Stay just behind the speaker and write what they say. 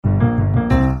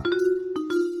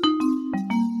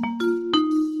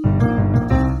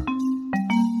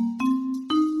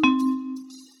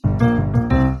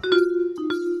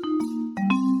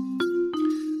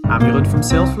I'm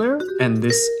Salesflare, and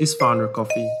this is Founder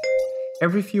Coffee.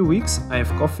 Every few weeks, I have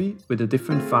coffee with a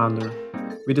different founder.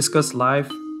 We discuss life,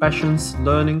 passions,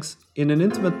 learnings in an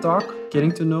intimate talk,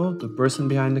 getting to know the person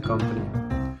behind the company.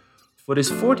 For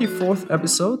this 44th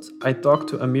episode, I talked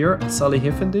to Amir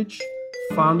Salihifendich,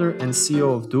 founder and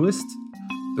CEO of Doist,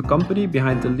 the company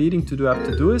behind the leading to-do app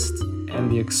Todoist and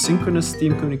the asynchronous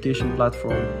team communication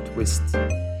platform Twist.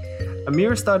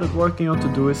 Amir started working on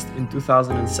Todoist in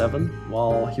 2007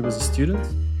 while he was a student.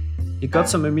 He got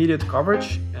some immediate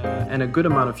coverage and a good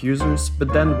amount of users,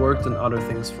 but then worked on other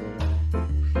things for a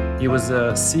while. He was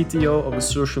a CTO of a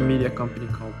social media company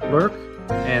called Blurk,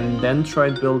 and then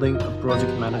tried building a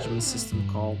project management system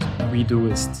called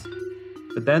Redoist.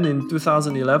 But then in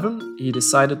 2011, he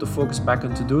decided to focus back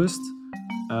on Todoist,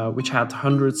 which had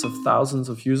hundreds of thousands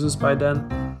of users by then,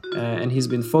 and he's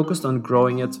been focused on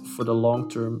growing it for the long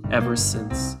term ever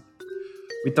since.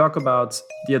 We talk about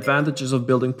the advantages of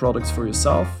building products for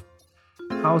yourself,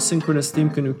 how synchronous team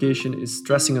communication is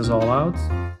stressing us all out,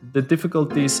 the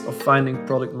difficulties of finding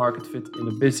product market fit in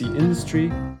a busy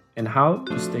industry, and how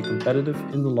to stay competitive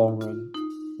in the long run.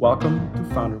 Welcome to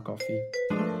Founder Coffee.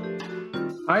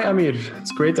 Hi Amir,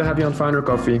 it's great to have you on Founder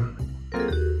Coffee.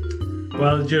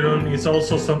 Well, Jeroen, it's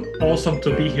also awesome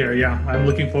to be here. Yeah, I'm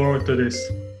looking forward to this.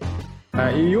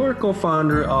 You're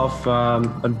co-founder of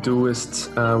Todoist,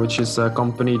 which is a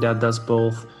company that does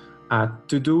both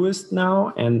Todoist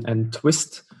now and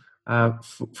Twist.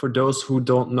 For those who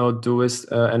don't know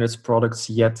Doist and its products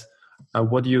yet,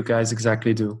 what do you guys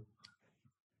exactly do?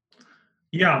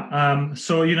 Yeah,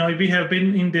 so we have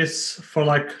been in this for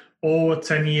like over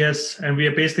 10 years, and we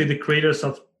are basically the creators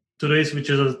of Todoist, which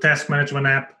is a task management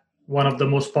app, one of the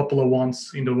most popular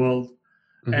ones in the world.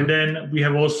 Mm-hmm. And then we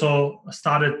have also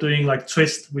started doing like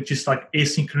Twist, which is like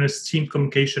asynchronous team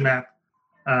communication app.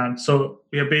 So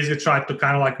we have basically tried to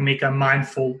kind of like make a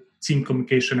mindful team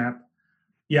communication app.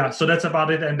 Yeah, so that's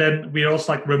about it. And then we're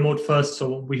also like remote first.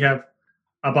 So we have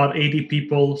about 80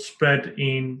 people spread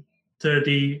in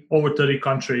over 30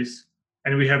 countries.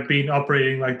 And we have been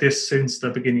operating like this since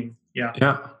the beginning. Yeah.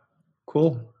 Yeah,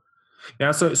 cool.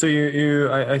 Yeah, so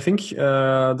I think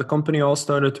the company all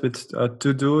started with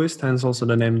Todoist, hence also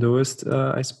the name Doist,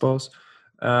 I suppose.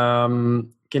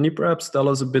 Can you perhaps tell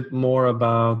us a bit more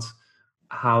about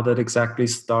how that exactly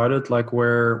started? Like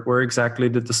where exactly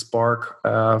did the spark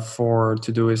for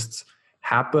Todoist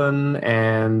happen,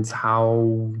 and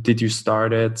how did you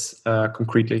start it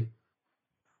concretely?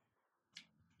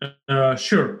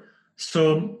 Sure.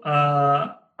 So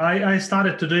I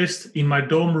started Todoist in my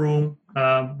dorm room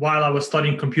while I was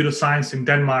studying computer science in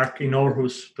Denmark, in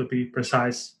Aarhus to be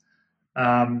precise.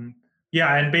 And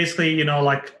basically,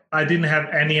 I didn't have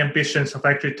any ambitions of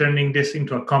actually turning this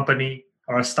into a company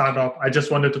or a startup. I just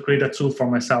wanted to create a tool for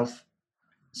myself.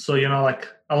 So, like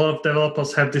a lot of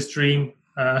developers have this dream,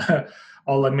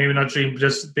 or like maybe not dream,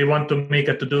 just they want to make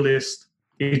a to-do list.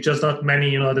 It's just not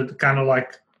many, that kind of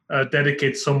like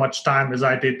dedicate so much time as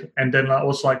I did. And then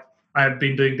also like I have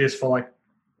been doing this for like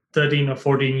 13 or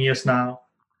 14 years now.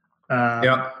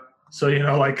 So,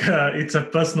 it's a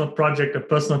personal project, a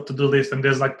personal to-do list, and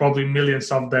there's like probably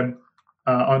millions of them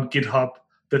on GitHub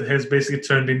that has basically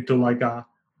turned into like a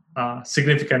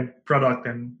significant product,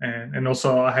 and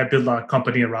also I have built a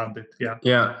company around it.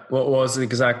 Yeah. What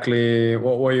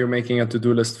were you making a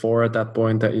to-do list for at that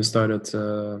point that you started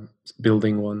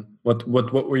building one? What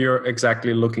were you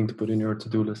exactly looking to put in your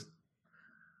to-do list?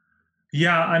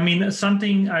 Yeah, I mean,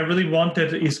 something I really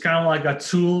wanted is kind of like a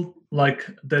tool like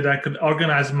that I could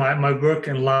organize my work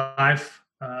and life.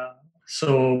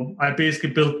 So I basically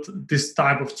built this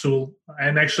type of tool,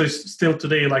 and actually still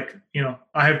today,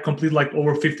 I have completed like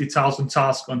over 50,000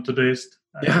 tasks on Todoist.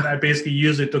 Yeah. And I basically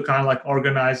use it to kind of like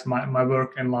organize my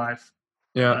work and life.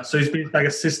 Yeah. So it's been like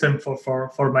a system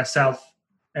for myself,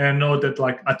 and I know that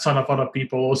like a ton of other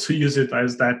people also use it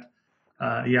as that.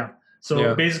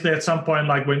 So basically, at some point,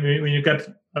 like when you get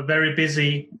very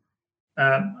busy,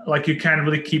 like you can't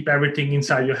really keep everything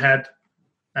inside your head,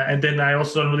 and then I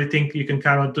also don't really think you can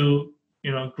kind of do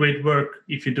great work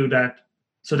if you do that.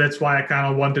 So that's why I kind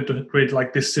of wanted to create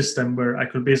like this system where I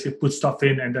could basically put stuff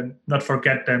in and then not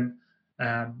forget them.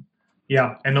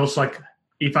 And also like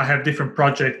if I have different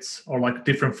projects or like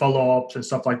different follow-ups and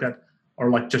stuff like that,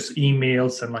 or like just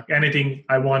emails and like anything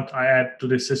I want, I add to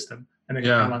this system and then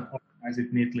kind of organize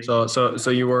it neatly. So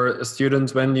you were a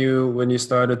student when you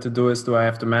started to do this. Do I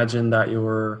have to imagine that you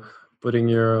were putting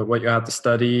what you had to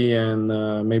study, and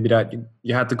maybe that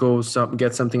you had to go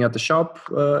get something at the shop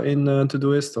in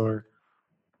Todoist, or?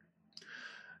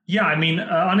 Yeah, I mean,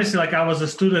 honestly, like I was a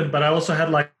student, but I also had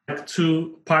like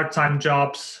 2 part-time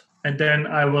jobs, and then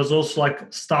I was also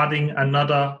like starting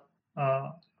another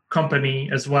company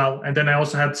as well, and then I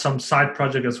also had some side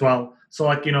project as well. So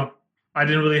like I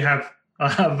didn't really have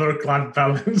a work-life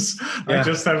balance. Yeah. I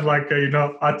just have like a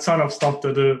ton of stuff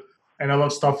to do and a lot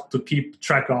of stuff to keep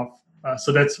track of.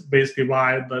 So that's basically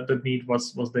why the need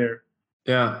was there.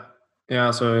 Yeah.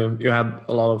 Yeah. So you had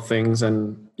a lot of things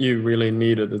and you really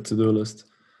needed a to-do list.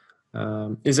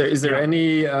 Is there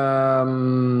any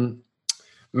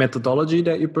methodology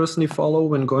that you personally follow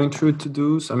when going through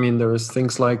to-dos? I mean, there's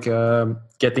things like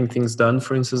getting things done,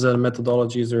 for instance, a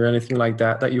methodology. Is there anything like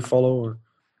that you follow? Or?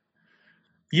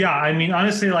 Yeah, I mean,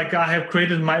 honestly, like I have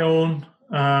created my own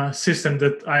system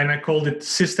and I called it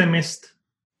Systemist.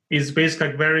 It's basically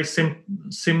like very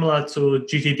similar to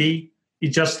GTD.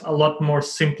 It's just a lot more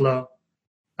simpler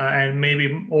and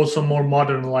maybe also more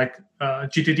modern. Like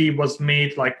GTD was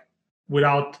made like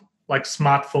without like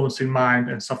smartphones in mind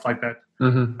and stuff like that.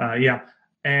 Mm-hmm. Yeah.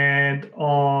 And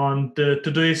on the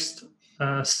Todoist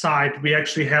side, we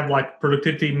actually have like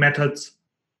productivity methods,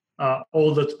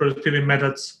 all the productivity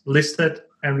methods listed,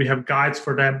 and we have guides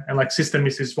for them. And like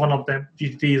Systemist is one of them.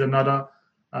 GTD is another.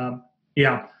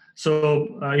 Yeah.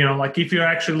 So, like if you're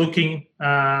actually looking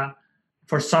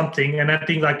for something, and I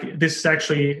think like this is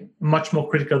actually much more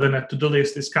critical than a to-do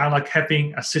list, it's kind of like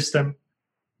having a system.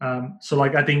 So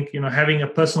like I think, having a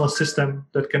personal system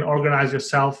that can organize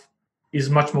yourself is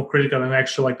much more critical than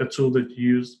actually like the tool that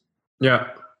you use. Yeah.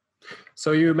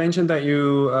 So you mentioned that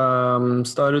you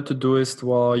started Todoist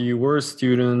while you were a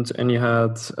student and you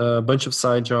had a bunch of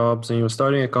side jobs and you were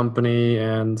starting a company.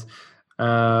 And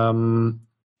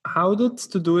how did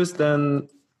Todoist then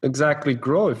exactly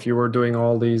grow if you were doing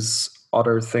all these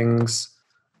other things?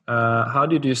 How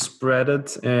did you spread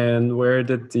it, and where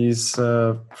did these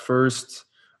first,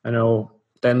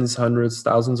 tens, hundreds,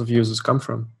 thousands of users come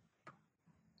from?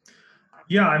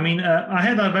 Yeah, I mean, I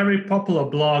had a very popular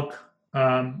blog.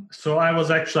 So I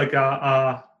was actually like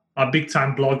a big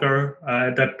time blogger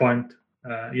at that point.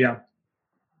 Yeah.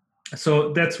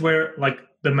 So that's where like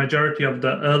the majority of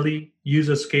the early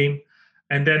users came.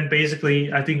 And then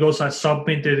basically, I think also I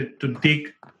submitted it to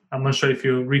Digg. I'm not sure if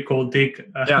you recall Digg,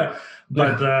 Yeah.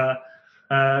 but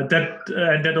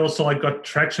that also like got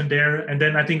traction there. And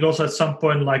then I think also at some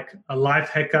point like a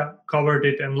Lifehacker covered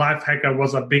it, and Lifehacker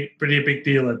was a pretty big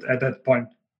deal at that point.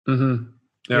 Mm-hmm.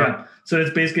 Yeah. So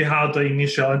that's basically how the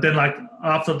initial, and then like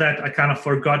after that, I kind of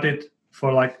forgot it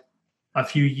for like a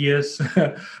few years,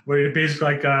 where it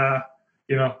basically like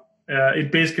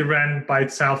it basically ran by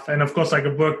itself. And of course, like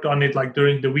I worked on it like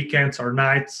during the weekends or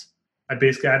nights. I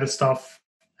basically added stuff,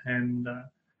 and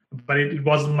but it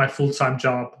wasn't my full-time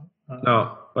job.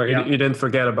 No, like you didn't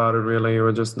forget about it really. You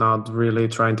were just not really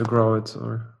trying to grow it,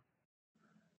 or.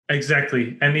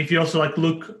 Exactly. And if you also like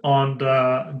look on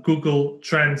the Google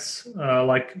Trends,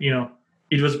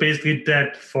 it was basically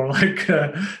dead for like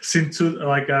since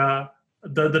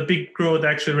the big growth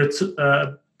actually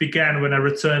began when I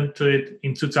returned to it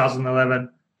in 2011,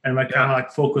 and I kind of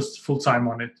like focused full time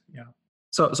on it. Yeah.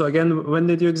 So again, when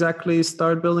did you exactly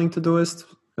start building Todoist?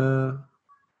 In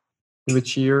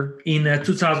which year? In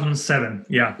 2007.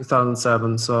 Yeah.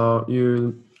 2007. So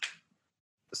you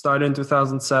started in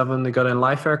 2007. You got in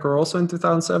Lifehacker also in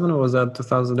 2007, or was that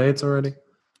 2008 already?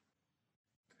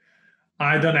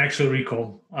 I don't actually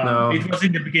recall. No. It was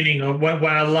in the beginning of when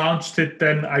I launched it.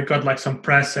 Then I got like some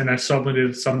press and I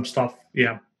submitted some stuff.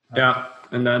 Yeah. Yeah,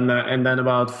 and then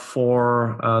about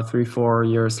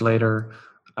 3-4 years later,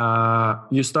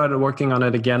 you started working on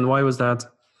it again. Why was that?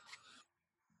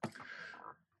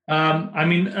 I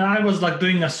mean, I was like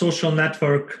doing a social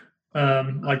network.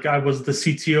 Like I was the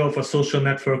CTO of a social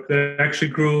network that actually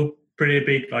grew pretty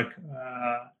big. Like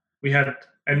we had,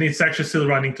 and it's actually still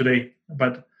running today.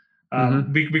 But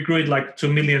we grew it like to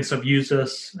millions of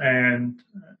users, and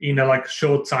in a like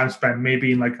short time span,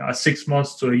 maybe in like 6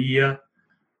 months to a year.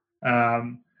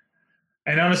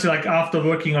 And honestly, like after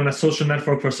working on a social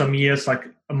network for some years, like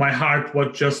my heart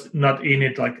was just not in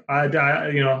it. Like I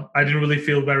didn't really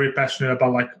feel very passionate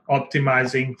about like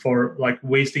optimizing for like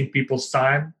wasting people's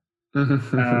time.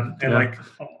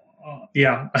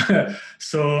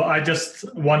 So I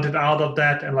just wanted out of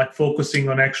that and like focusing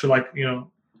on actually like,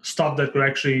 stuff that could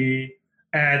actually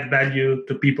add value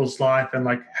to people's life and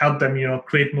like help them,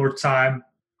 create more time,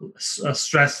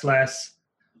 stress less.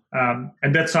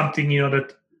 And that's something,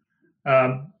 that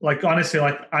like honestly,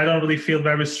 like I don't really feel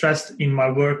very stressed in my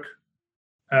work,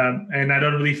 and I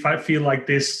don't really feel like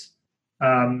this.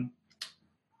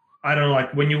 I don't know,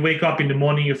 like when you wake up in the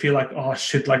morning, you feel like, oh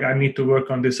shit, like I need to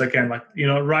work on this again. Like,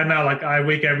 right now, like I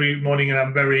wake every morning and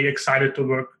I'm very excited to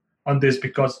work on this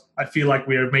because I feel like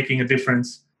we are making a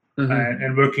difference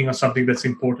and working on something that's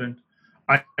important.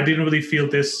 I didn't really feel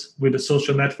this with the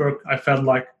social network. I felt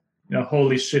like,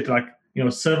 holy shit, like,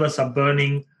 servers are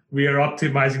burning. We are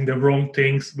optimizing the wrong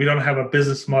things. We don't have a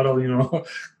business model,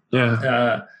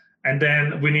 Yeah. and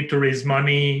then we need to raise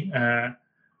money.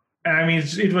 I mean,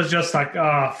 it was just like,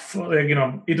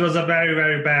 it was a very,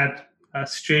 very bad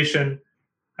situation.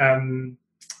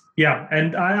 Yeah,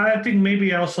 and I think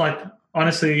maybe also, like,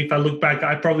 honestly, if I look back,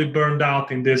 I probably burned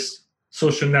out in this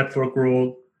social network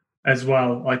role as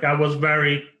well. Like, I was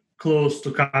very close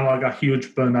to kind of like a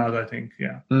huge burnout, I think.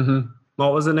 Yeah. Mm-hmm.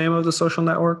 What was the name of the social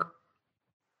network?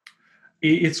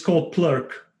 It's called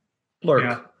Plurk. Plurk.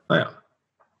 Yeah. Oh, yeah.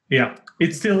 Yeah.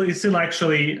 It's still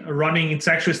actually running. It's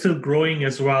actually still growing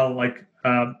as well. Like,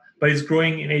 but it's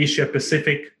growing in Asia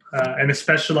Pacific, and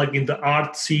especially like in the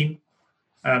art scene.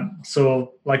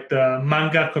 So like the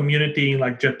manga community in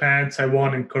like Japan,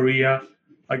 Taiwan, and Korea,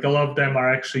 like a lot of them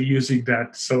are actually using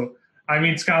that. So I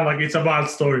mean, it's kind of like, it's a wild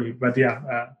story, but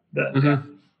yeah.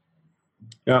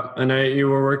 Yeah, and you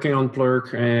were working on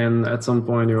Plurk, and at some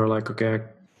point you were like, okay,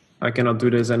 I cannot do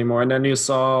this anymore. And then you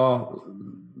saw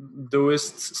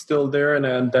Doist still there,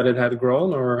 and that it had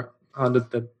grown, or how did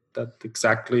that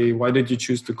exactly? Why did you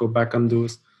choose to go back on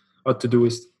Doist or to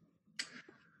Doist?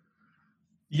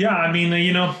 Yeah, I mean,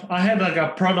 I had like a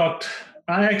product.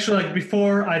 I actually, like,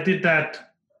 before I did that,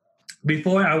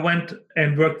 before I went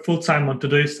and worked full time on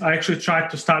Todoist, I actually tried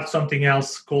to start something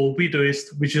else called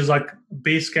Wedoist, which is like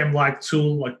Basecamp like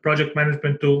tool, like project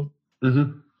management tool.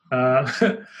 Mm-hmm.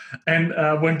 And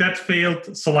when that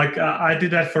failed, so like I did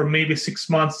that for maybe 6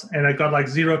 months, and I got like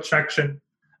zero traction.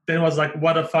 Then I was like,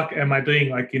 what the fuck am I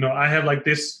doing? Like, I have like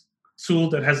this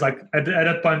tool that has like, at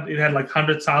that point, it had like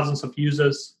hundreds of thousands of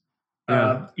users.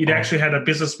 Yeah. It actually had a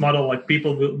business model, like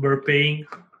people were paying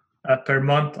per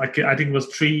month. Like, I think it was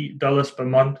 $3 per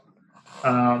month.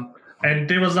 And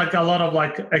there was like a lot of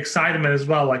like excitement as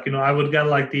well. Like, I would get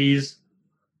like these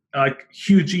like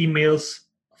huge emails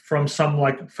from some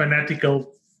like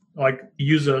fanatical like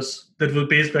users that would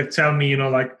basically like tell me,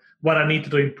 like what I need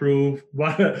to improve,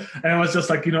 and I was just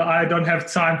like, I don't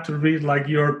have time to read like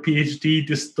your PhD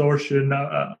distortion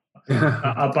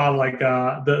about like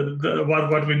the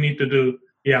what we need to do.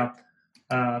 Yeah.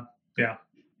 Yeah.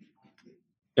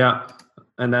 Yeah,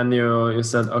 and then you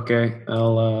said, okay,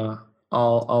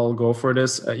 I'll go for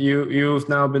this. You've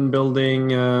now been building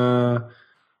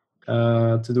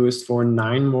Todoist for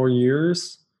 9 more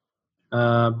years.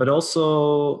 But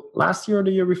also last year or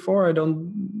the year before, I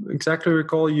don't exactly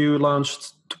recall, you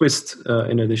launched Twist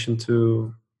in addition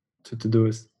to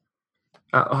Todoist.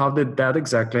 How did that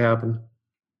exactly happen?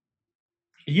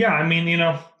 Yeah, I mean,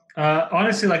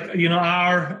 honestly, like,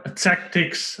 our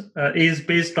tactics is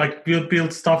based, like, we'll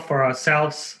build stuff for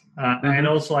ourselves, and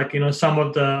also, like, some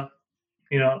of the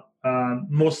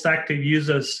most active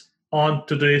users on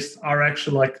Todoist are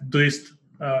actually like Todoist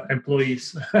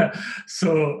employees.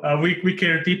 So we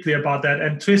care deeply about that.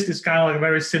 And Twist is kind of like a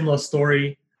very similar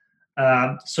story.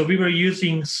 So we were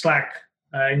using Slack,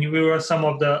 and we were some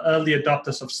of the early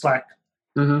adopters of Slack.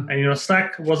 And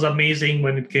Slack was amazing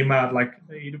when it came out. Like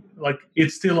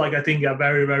it's still, like, I think, a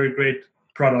very, very great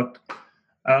product.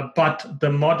 But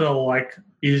the model, like,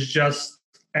 is just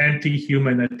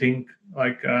anti-human, I think.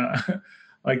 I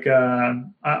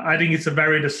think it's a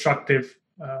very destructive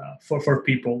for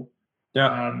people.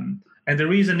 Yeah. And the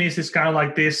reason is kind of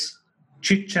like this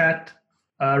chit chat,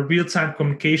 real-time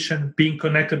communication, being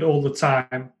connected all the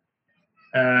time.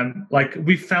 Like,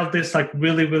 we felt this like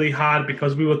really, really hard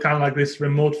because we were kind of like this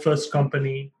remote first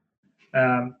company.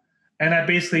 And I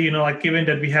basically, like, given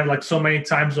that we have like so many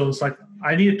time zones, like,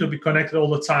 I needed to be connected all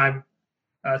the time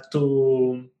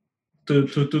to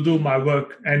do my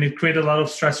work, and it created a lot of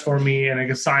stress for me and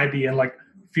anxiety and like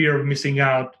fear of missing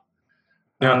out.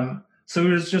 Yeah. So it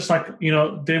was just like,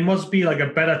 there must be like a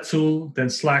better tool than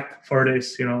Slack for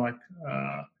this.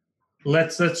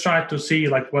 Let's try to see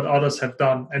like what others have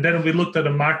done. And then we looked at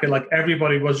the market, like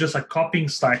everybody was just like copying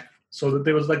Slack, so that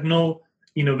there was like no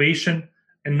innovation,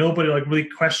 and nobody like really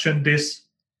questioned this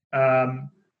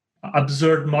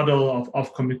absurd model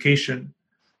of communication.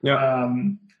 Yeah.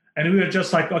 And we were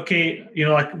just like, okay,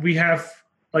 like we are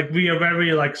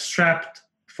very like strapped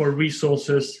for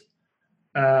resources.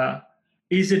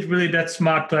 Is it really that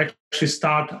smart to actually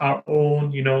start our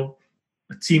own,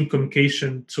 team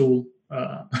communication tool?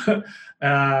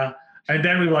 And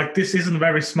then we were like, this isn't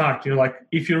very smart. Like,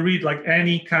 if you read like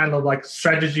any kind of like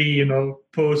strategy,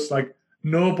 post, like,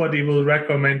 nobody will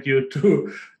recommend you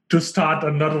to start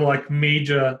another like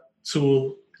major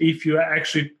tool if you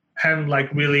actually haven't like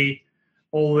really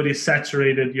already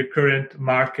saturated your current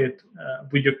market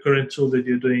with your current tool that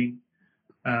you're doing.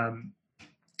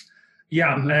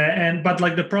 Yeah, Mm-hmm. but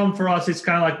like the problem for us is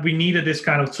kind of like we needed this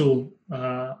kind of tool.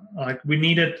 Like we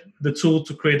needed the tool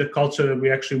to create the culture that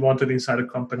we actually wanted inside a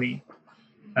company,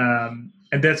 and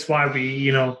that's why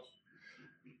we,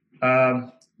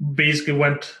 um, basically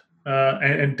went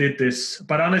and did this.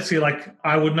 But honestly, like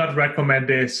I would not recommend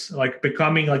this. Like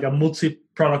becoming like a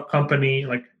multi-product company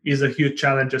like is a huge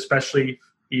challenge, especially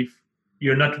if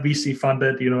you're not VC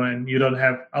funded, and you don't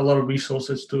have a lot of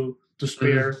resources to Mm-hmm.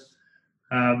 spare.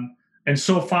 And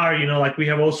so far, like we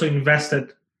have also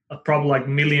invested probably like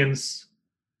millions,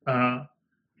 and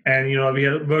we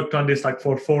have worked on this like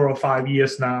for 4 or 5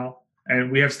 years now,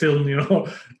 and we have still,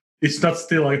 it's not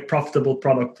still a profitable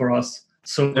product for us. Yeah.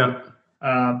 So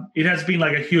it has been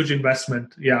like a huge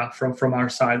investment, yeah, from our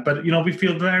side. But we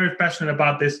feel very passionate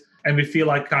about this, and we feel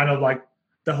like kind of like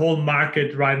the whole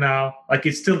market right now, like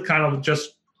it's still kind of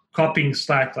just copying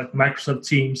Slack, like Microsoft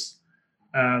Teams.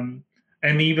 Um,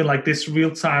 and even like this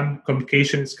real-time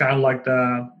communication is kind of like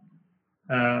the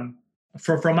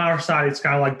from our side it's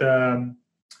kind of like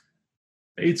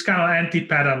it's kind of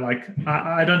anti-pattern. Like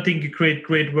I don't think you create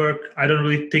great work. I don't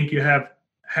really think you have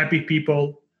happy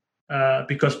people,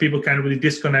 because people can't really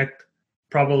disconnect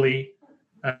properly.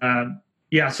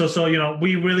 Yeah, so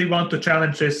we really want to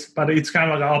challenge this, but it's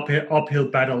kind of like an uphill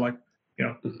battle, like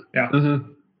yeah.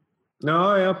 Mm-hmm.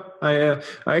 No, yeah, I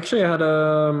actually had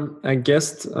a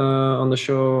guest on the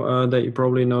show that you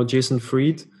probably know, Jason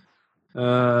Fried,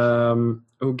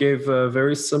 who gave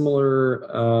very similar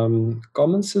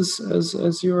comments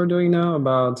as you are doing now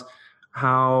about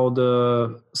how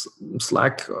the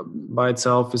Slack by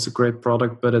itself is a great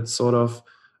product, but it sort of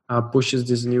pushes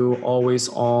this new always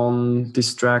on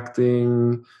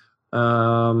distracting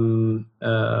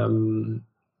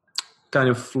kind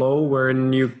of flow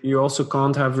wherein you also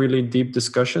can't have really deep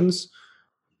discussions.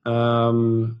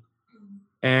 And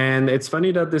it's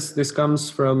funny that this comes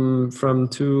from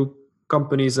two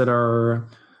companies that are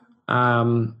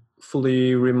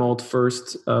fully remote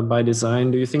first by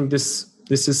design. Do you think this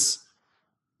is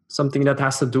something that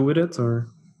has to do with it, or?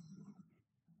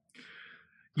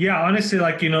 Yeah, honestly,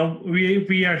 like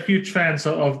we are huge fans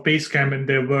of Basecamp and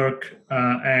their work,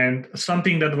 and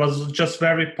something that was just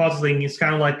very puzzling is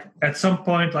kind of like at some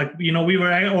point, like we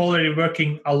were already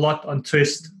working a lot on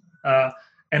Twist,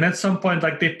 and at some point,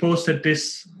 like they posted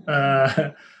this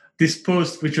this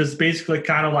post, which was basically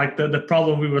kind of like the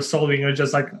problem we were solving, or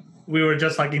just like we were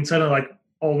just like internally like,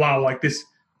 oh wow, like this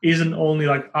isn't only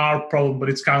like our problem, but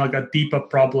it's kind of like a deeper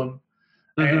problem.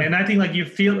 Mm-hmm. And I think like you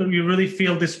really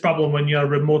feel this problem when you're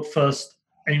remote first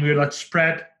and you're like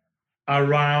spread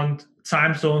around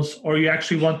time zones, or you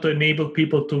actually want to enable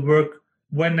people to work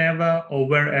whenever or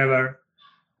wherever.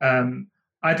 Um,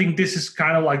 I think this is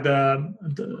kind of like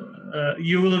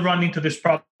you will run into this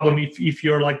problem if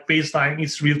your like baseline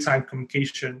is real time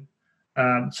communication.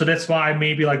 So that's why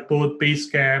maybe like both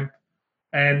Basecamp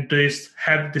and this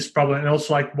have this problem, and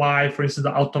also like why, for instance,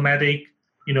 the Automatic,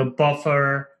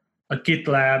 Buffer, a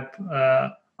GitLab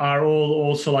are all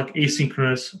also like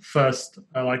asynchronous first,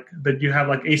 like that you have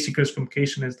like asynchronous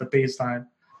communication as the baseline.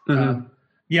 Mm-hmm.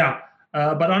 Yeah,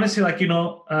 but honestly, like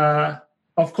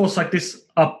of course, like this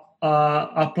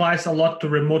applies a lot to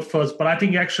remote first, but I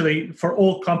think actually for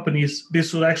all companies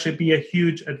this would actually be a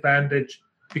huge advantage,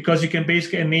 because you can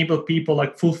basically enable people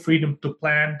like full freedom to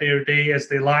plan their day as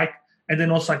they like, and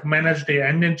then also like manage their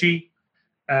energy.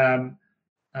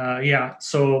 Yeah,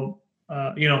 so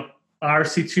our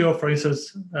CTO, for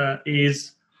instance,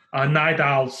 is a night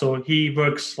owl, so he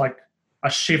works like a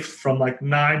shift from like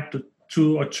 9 to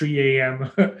 2 or 3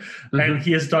 a.m. and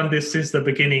he has done this since the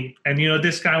beginning. And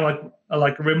this kind of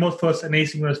like remote first and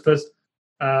asynchronous first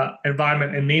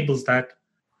environment enables that.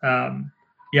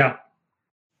 Yeah.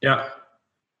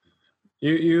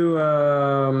 You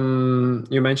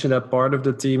mentioned that part of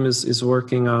the team is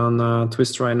working on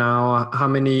Twist right now. How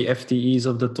many FTEs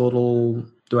of the total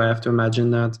do I have to imagine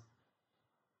that?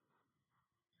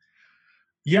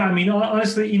 Yeah, I mean,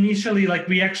 honestly, initially, like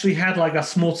we actually had like a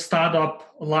small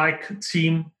startup like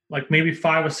team, like maybe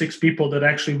 5 or 6 people that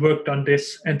actually worked on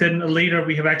this, and then later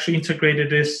we have actually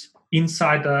integrated this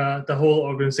inside the whole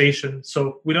organization.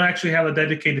 So we don't actually have a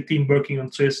dedicated team working on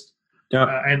Twist.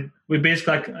 Yeah. And we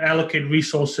basically like allocate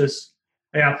resources.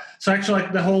 Yeah. So actually,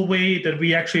 like the whole way that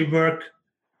we actually work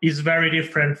is very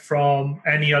different from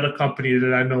any other company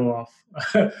that I know of.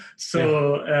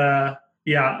 So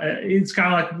yeah, it's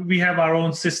kind of like we have our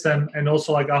own system and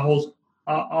also like our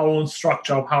own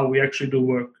structure of how we actually do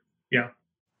work. Yeah.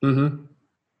 Mm-hmm.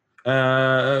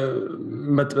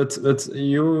 But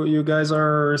you guys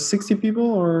are 60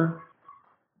 people or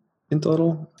in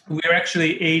total? We're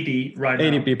actually 80 right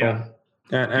 80 now. people. Yeah.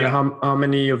 And how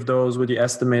many of those would you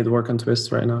estimate work on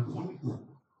Twist right now?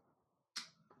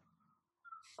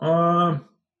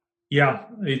 Yeah,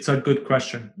 it's a good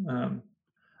question.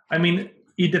 I mean,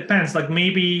 it depends. Like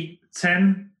maybe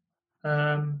 10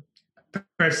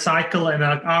 per cycle, and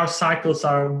like our cycles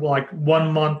are like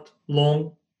 1 month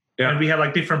long, and we have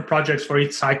like different projects for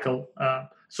each cycle.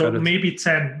 So maybe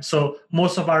 10. So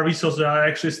most of our resources are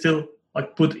actually still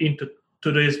like put into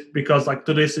this, because like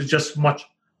this is just much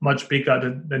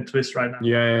bigger than Twist right now.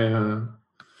 Yeah.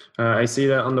 I see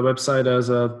that on the website as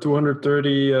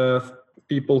 230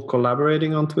 people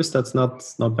collaborating on Twist. That's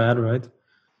not bad, right?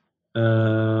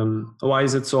 Why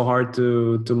is it so hard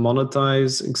to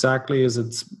monetize exactly? Is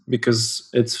it because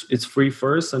it's free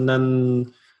first and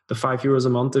then the €5 a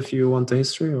month if you want the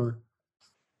history, or?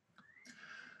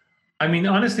 I mean,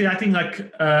 honestly, I think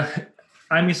like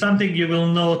something you will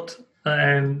note,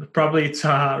 and probably it's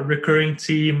a recurring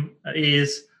theme,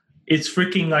 is it's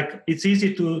freaking like it's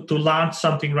easy to launch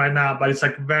something right now, but it's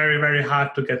like very, very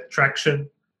hard to get traction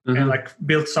and like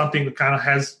build something that kind of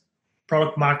has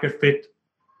product market fit.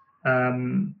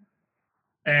 And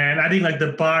I think like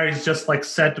the bar is just like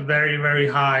set very, very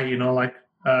high, like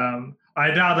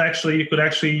I doubt actually you could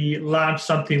actually launch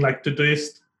something like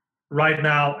Todoist right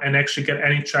now and actually get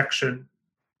any traction.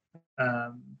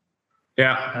 And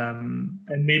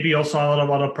maybe also a lot of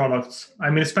other products. I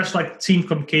mean, especially like team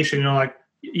communication, like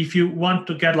if you want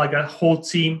to get like a whole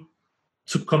team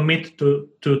to commit to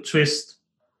Twist,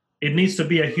 it needs to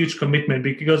be a huge commitment,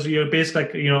 because you're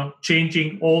basically like,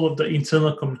 changing all of the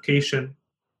internal communication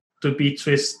to be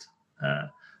Twist.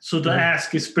 So the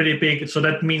ask is pretty big. So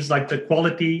that means like the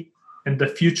quality and the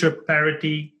future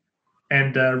parity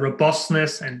and the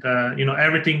robustness and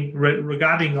everything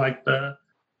regarding like the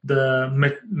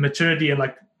maturity and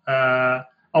like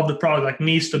of the product like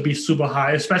needs to be super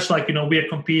high. Especially like we are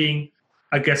competing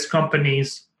against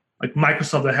companies like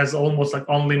Microsoft that has almost like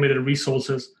unlimited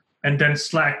resources, and then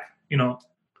Slack,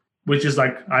 which is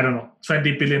like, I don't know,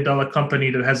 $20 billion company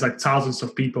that has like thousands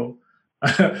of people.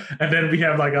 And then we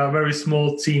have like a very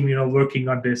small team, working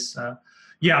on this.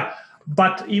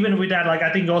 But even with that, like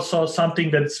I think also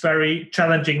something that's very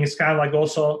challenging is kind of like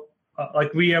also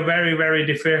like we are very, very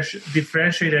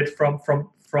differentiated from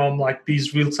like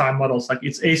these real-time models. Like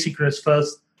it's asynchronous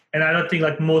first, and I don't think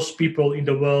like most people in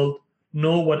the world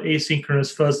know what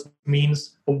asynchronous first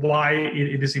means or why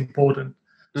it is important.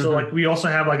 So like we also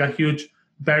have like a huge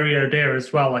barrier there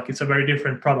as well. Like it's a very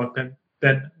different product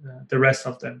than the rest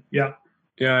of them. Yeah.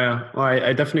 Well,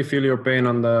 I definitely feel your pain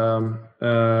on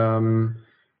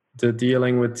the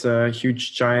dealing with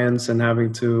huge giants and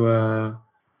having to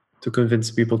convince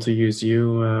people to use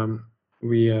you.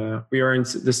 We are in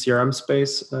the CRM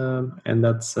space, and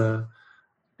that's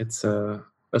it's a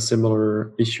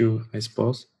similar issue, I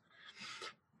suppose.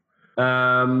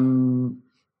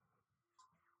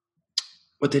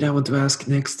 What did I want to ask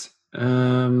next? So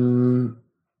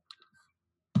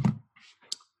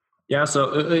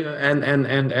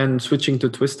and switching to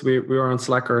Twist, we are on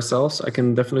Slack ourselves. I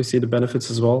can definitely see the benefits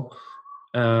as well,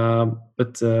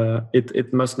 but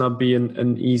it must not be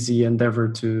an easy endeavor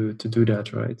to do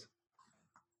that, right?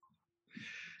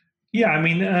 Yeah, I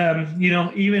mean,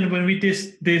 even when we did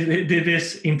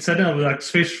this incident, we like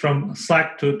switched from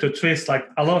Slack to Twist, like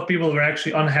a lot of people were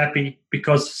actually unhappy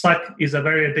because Slack is a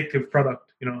very addictive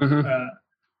product.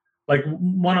 Like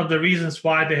one of the reasons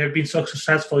why they have been so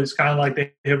successful is kind of like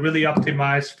they have really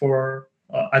optimized for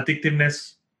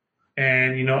addictiveness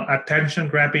and attention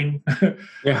grabbing.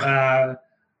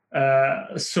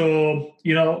 So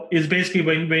it's basically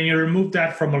when you remove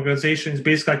that from organizations, it's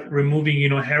basically like removing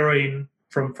heroin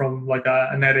from like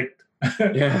an addict.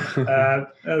 There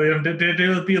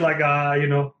will be like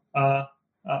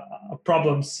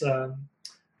problems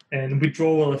and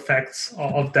withdrawal effects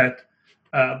of that.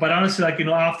 But honestly, like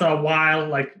after a while,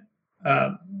 like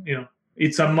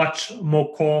it's a much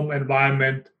more calm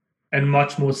environment and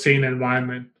much more sane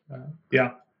environment.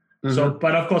 So,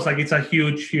 but of course, like it's a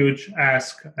huge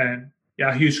ask and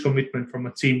a huge commitment from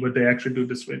a team where they actually do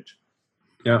the switch.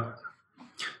 Yeah.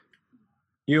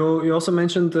 You also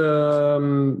mentioned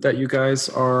that you guys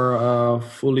are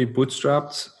fully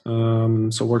bootstrapped,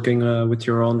 so working with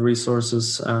your own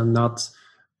resources and not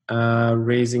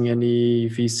raising any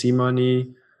VC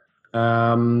money.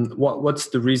 What's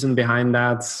the reason behind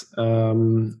that?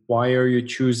 Why are you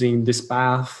choosing this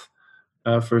path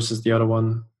versus the other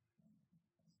one?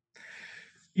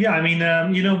 Yeah, I mean,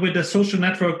 with the social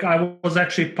network, I was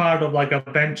actually part of like a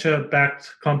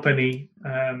venture-backed company,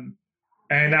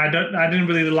 and I didn't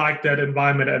really like that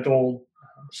environment at all.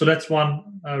 So that's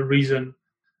one reason.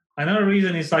 Another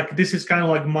reason is like this is kind of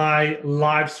like my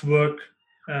life's work.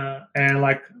 and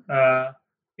like I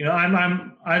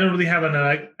don't really have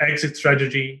an exit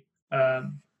strategy.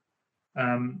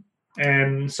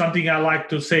 And something I like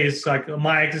to say is like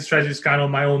my exit strategy is kind of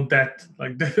my own debt.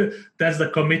 Like that's the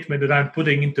commitment that I'm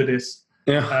putting into this.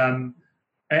 Yeah.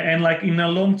 And like in the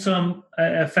long term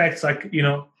effects, like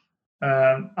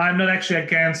I'm not actually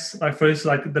against, like for instance,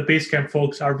 like the Basecamp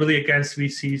folks are really against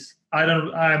VCs.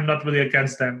 I'm not really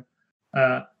against them.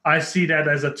 I see that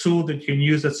as a tool that you can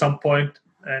use at some point,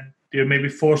 and you're maybe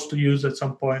forced to use at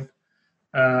some point.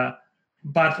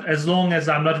 But as long as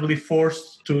I'm not really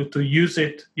forced to use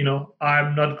it,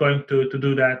 I'm not going to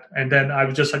do that. And then I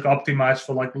would just like optimize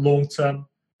for like long-term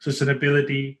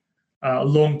sustainability,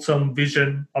 long-term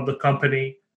vision of the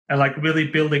company, and like really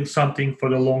building something for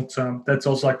the long term. That's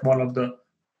also like one of the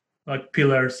like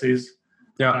pillars is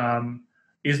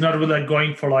not really like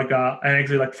going for like and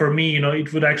actually like for me,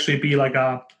 it would actually be like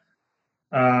a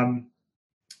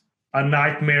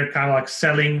nightmare, kind of like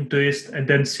selling this and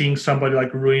then seeing somebody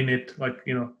like ruin it, like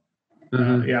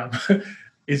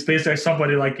it's basically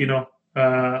somebody like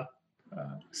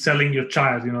selling your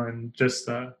child, and just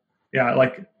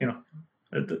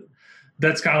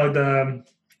that's kind of the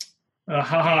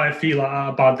how I feel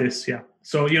about this. Yeah.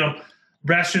 So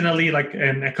rationally, like,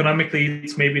 and economically,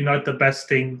 it's maybe not the best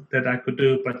thing that I could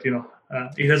do, but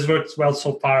it has worked well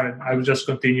so far, and I will just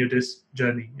continue this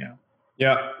journey. Yeah.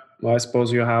 Yeah. Well, I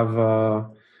suppose you have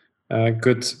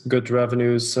good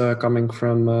revenues coming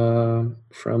from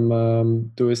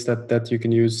Doist that you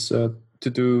can use to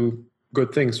do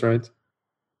good things, right?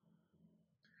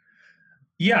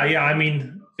 Yeah. I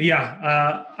mean,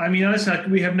 honestly, like,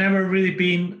 we have never really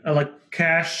been like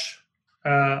cash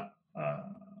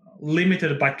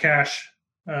limited by cash.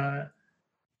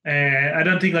 And I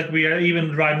don't think like we are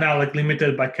even right now like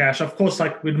limited by cash. Of course,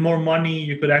 like with more money,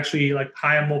 you could actually like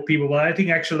hire more people. But I think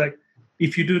actually like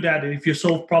if you do that, if you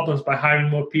solve problems by hiring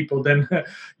more people, then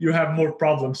you have more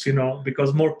problems,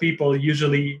 because more people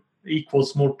usually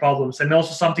equals more problems. And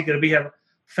also something that we have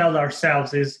felt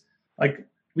ourselves is like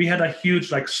we had a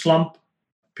huge like slump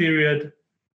period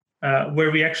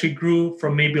where we actually grew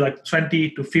from maybe like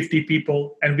 20 to 50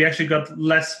 people, and we actually got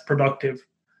less productive.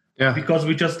 Yeah. Because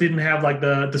we just didn't have like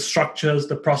the structures,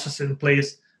 the process in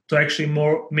place to actually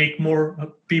make more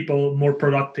people more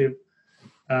productive.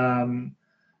 So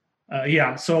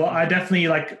I definitely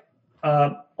like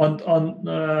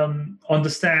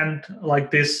understand like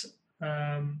this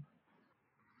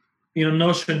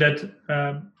notion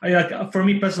that for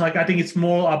me personally, like I think it's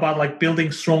more about like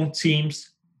building strong teams,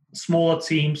 smaller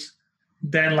teams,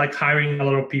 than like hiring a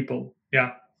lot of people.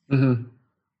 Yeah. Mm-hmm.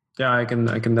 Yeah, I can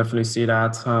definitely see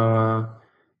that.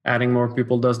 Adding more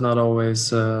people does not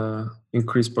always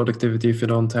increase productivity if you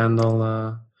don't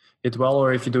handle it well,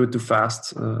 or if you do it too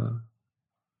fast.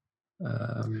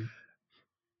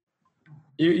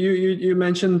 You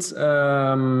mentioned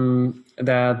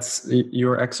that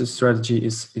your exit strategy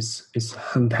is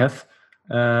death,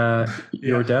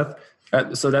 your death.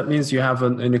 So that means you have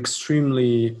an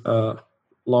extremely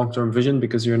long-term vision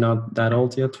because you're not that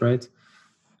old yet, right?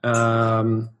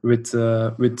 With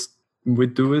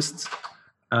Doist.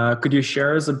 Could you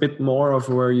share us a bit more of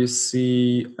where you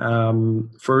see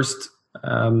first,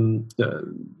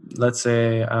 let's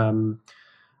say,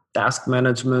 task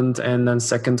management, and then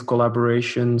second,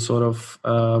 collaboration, sort of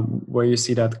where you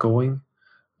see that going?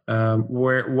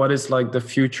 What is like the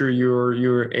future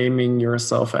you're aiming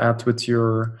yourself at with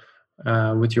your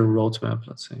roadmap,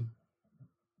 let's say?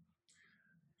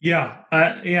 Yeah.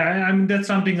 I mean, that's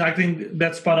something I think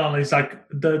that's spot on. It's like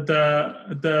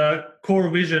the core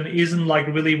vision isn't like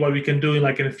really what we can do in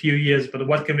a few years, but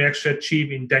what can we actually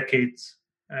achieve in decades,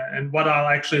 and what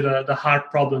are actually the hard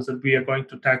problems that we are going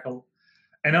to tackle.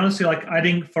 And honestly, like I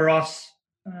think for us,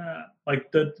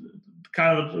 like the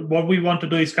kind of what we want to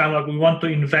do is kind of like we want to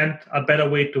invent a better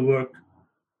way to work,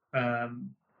 and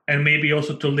maybe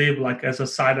also to live like as a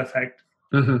side effect.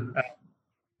 Mm-hmm.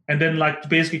 And then like to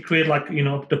basically create like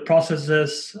the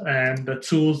processes and the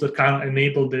tools that kind of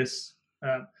enable this.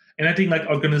 And I think like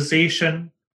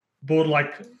organization, both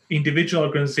like individual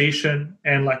organization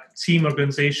and like team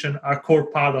organization, are core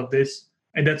part of this,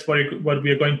 and that's what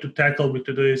we are going to tackle with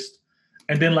Todoist.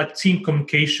 And then like team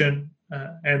communication,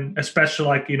 and especially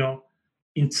like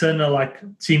internal like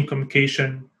team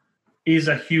communication is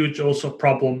a huge also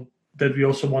problem that we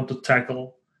also want to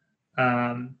tackle.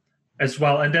 As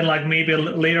well. And then like maybe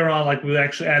later on, like we'll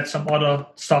actually add some other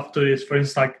stuff to this. For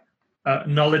instance, like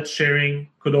knowledge sharing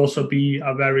could also be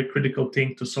a very critical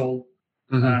thing to solve.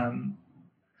 Mm-hmm.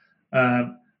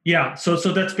 So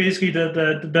that's basically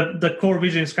the core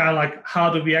vision is kind of like how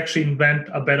do we actually invent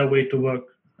a better way to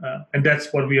work, and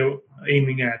that's what we are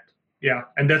aiming at. Yeah,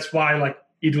 and that's why like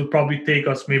it will probably take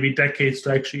us maybe decades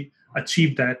to actually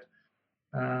achieve that.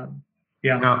 Yeah.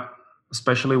 Yeah,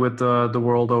 especially with the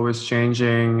world always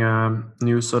changing,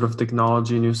 new sort of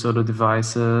technology, new sort of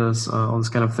devices, all these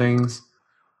kind of things,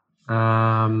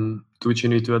 to which you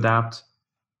need to adapt.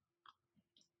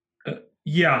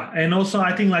 Yeah, and also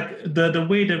I think like the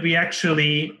way that we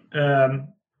actually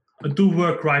do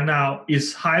work right now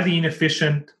is highly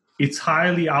inefficient. It's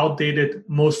highly outdated,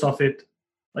 most of it.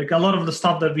 Like a lot of the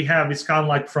stuff that we have is kind of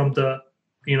like from the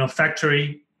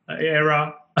factory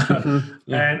era.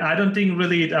 Yeah. And I don't think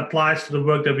really it applies to the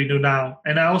work that we do now.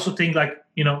 And I also think like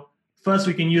first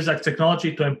we can use like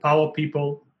technology to empower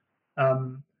people,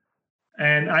 and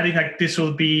I think like this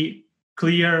will be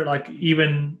clear like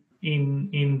even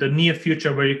in the near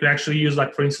future, where you can actually use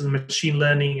like, for instance, machine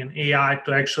learning and AI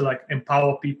to actually like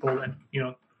empower people and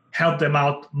help them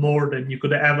out more than you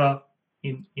could ever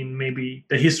in maybe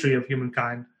the history of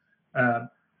humankind.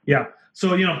 Yeah,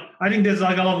 so I think there's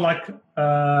like a lot of like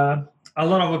a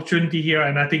lot of opportunity here,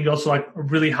 and I think also like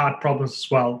really hard problems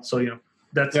as well. So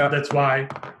that's why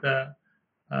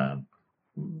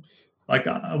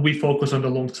we focus on the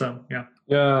long term.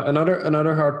 Yeah,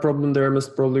 another hard problem there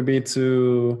must probably be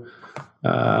to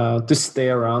stay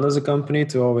around as a company,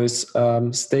 to always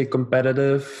stay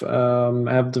competitive,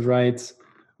 have the right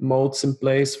modes in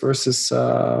place versus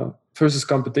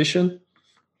competition.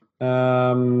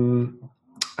 How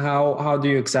do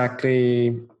you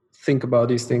exactly think about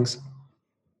these things?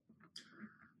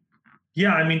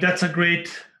 Yeah, I mean that's a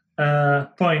great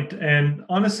point. And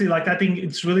honestly, like I think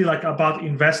it's really like about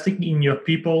investing in your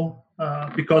people,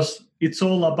 because it's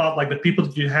all about like the people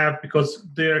that you have, because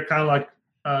they're kind of like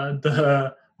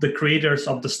the creators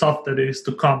of the stuff that is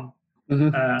to come.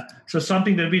 So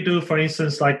something that we do, for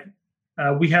instance, like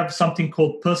we have something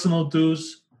called personal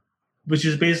dues, which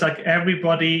is basically like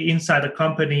everybody inside the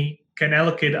company can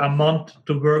allocate a month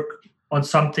to work on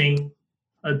something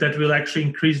that will actually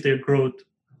increase their growth,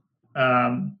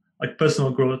 like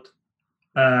personal growth.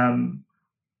 And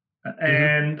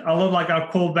a lot of like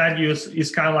our core values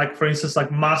is kind of like, for instance,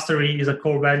 like mastery is a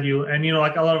core value, and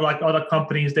like a lot of like other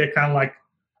companies, they kind of like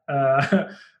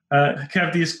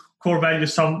have these core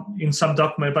values in some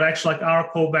document, but actually like our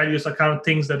core values are kind of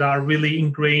things that are really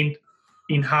ingrained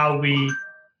in how we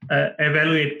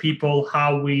evaluate people,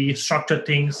 how we structure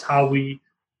things, how we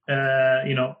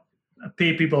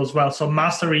pay people as well. So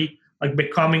mastery, like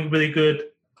becoming really good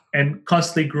and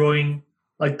constantly growing,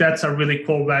 like that's a really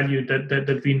core value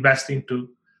that we invest into.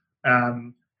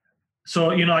 So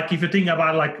like if you think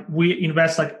about like we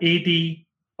invest like 80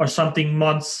 or something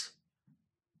months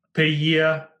per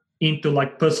year into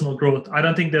like personal growth. I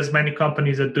don't think there's many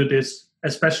companies that do this,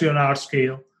 especially on our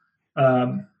scale.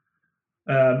 And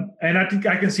I think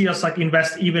I can see us like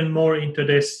invest even more into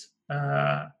this.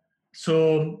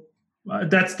 So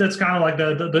that's kind of like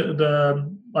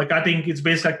the like I think it's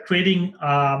basically like creating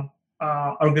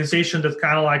organization that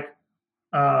kind of like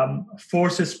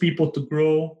forces people to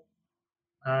grow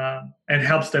and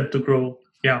helps them to grow.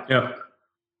 Yeah.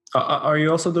 Are you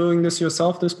also doing this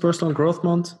yourself, this personal growth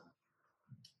month?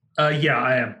 Yeah,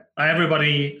 I am.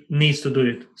 Everybody needs to do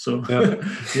it. So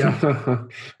yeah.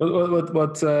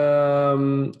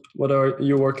 What are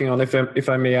you working on, if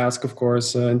I may ask, of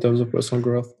course, in terms of personal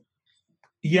growth?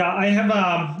 Yeah, I have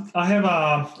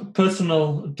a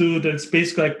personal do that's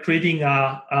basically like creating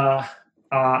a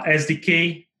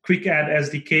SDK, quick add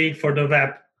SDK for the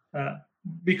web,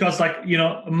 because like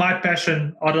my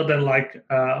passion other than like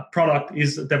product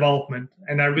is development,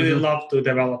 and I really love to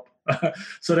develop.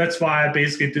 So that's why I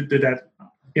basically do that.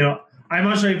 I'm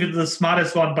not sure if it's the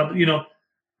smartest one, but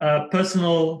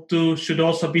personal do should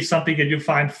also be something that you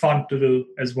find fun to do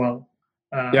as well.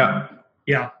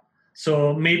 Yeah.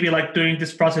 So maybe like during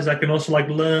this process, I can also like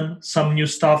learn some new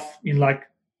stuff in like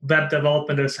web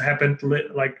development that's happened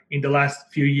like in the last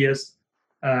few years.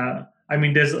 I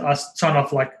mean, there's a ton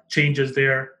of like changes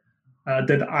there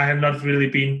that I have not really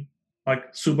been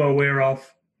like super aware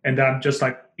of, and I'm just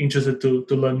like interested to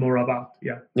learn more about.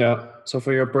 Yeah. So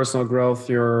for your personal growth,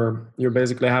 you're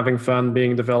basically having fun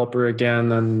being a developer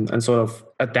again, and sort of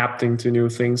adapting to new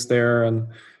things there,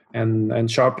 and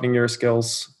sharpening your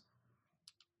skills.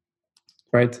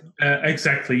 Right.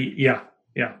 Exactly. Yeah.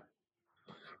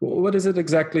 What is it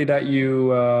exactly that you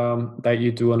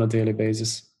do on a daily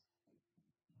basis?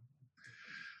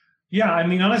 Yeah, I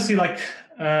mean, honestly, like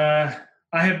I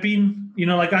have been,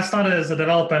 like I started as a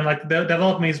developer, and like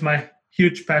development is my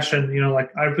huge passion.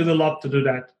 Like I really love to do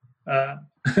that,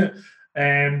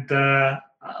 and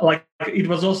like it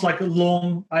was also like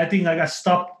long. I think like I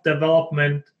stopped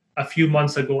development a few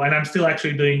months ago, and I'm still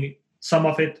actually doing some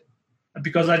of it,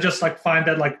 because I just like find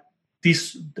that like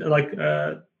this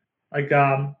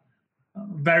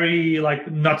very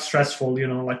like not stressful.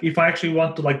 Like if I actually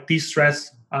want to like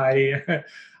de-stress, I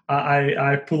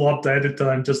I pull up the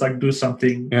editor and just like do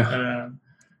something. Yeah.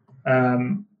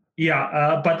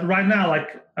 But right now,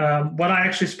 like what I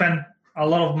actually spend a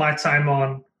lot of my time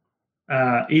on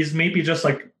is maybe just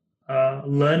like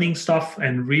learning stuff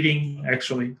and reading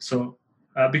actually. So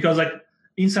because like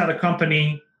inside a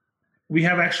company, we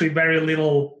have actually very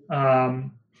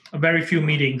few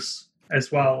meetings as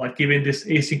well, like given this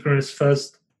asynchronous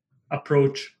first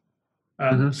approach.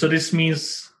 So this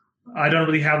means I don't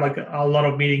really have like a lot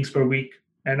of meetings per week,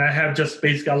 and I have just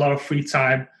basically a lot of free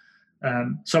time.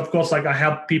 So of course, like I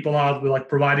help people out with like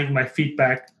providing my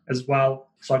feedback as well.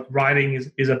 So like writing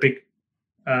is a big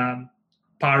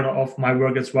part of my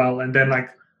work as well. And then like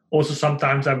also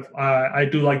sometimes I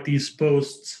do like these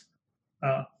posts.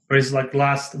 Whereas like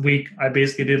last week I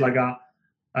basically did like a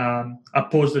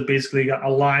post that basically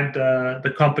aligned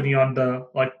the company on the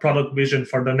like product vision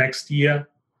for the next year.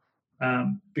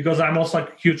 Because I'm also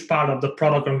like a huge part of the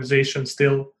product organization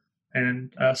still,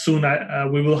 and soon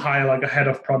we will hire like a head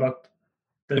of product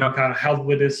that can kind of help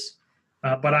with this.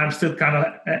 But I'm still kind of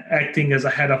acting as a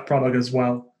head of product as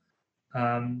well.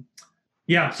 So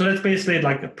that's basically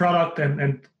like a product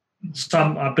and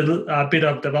some a bit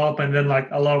of development, and then like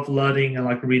a lot of learning and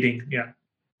like reading.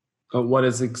 What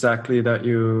is exactly that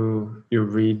you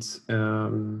read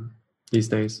these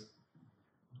days?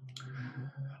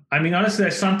 I mean, honestly,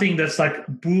 there's something that's like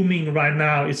booming right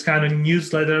now. It's kind of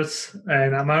newsletters,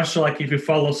 and I'm not sure like if you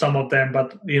follow some of them,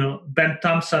 but Ben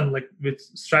Thompson, like with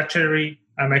Stratechery,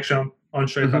 I'm actually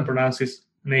unsure if I pronounce his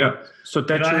name. Yeah, so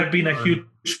I have been a huge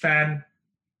fan.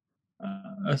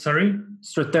 Sorry?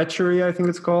 Stratechery, I think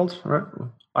it's called, right?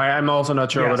 I'm also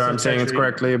not sure whether I'm saying it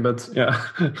correctly, but yeah.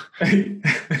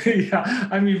 Yeah,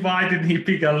 I mean, why didn't he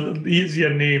pick an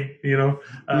easier name,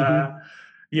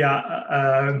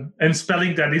 and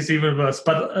spelling that is even worse.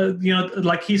 But,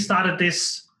 like he started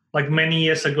this like many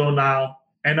years ago now.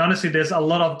 And honestly, there's a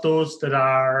lot of those that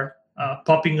are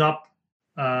popping up.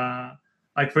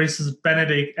 Like, for instance,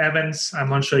 Benedict Evans. I'm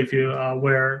not sure if you're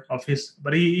aware of his,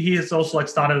 but he has also like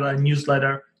started a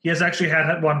newsletter. He has actually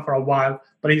had one for a while,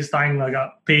 but he's starting like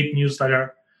a paid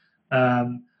newsletter.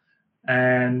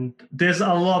 And there's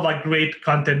a lot of like great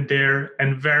content there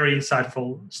and very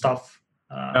insightful stuff.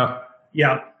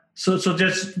 So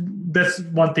just that's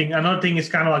one thing. Another thing is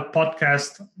kind of like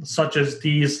podcasts such as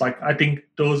these. Like I think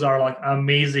those are like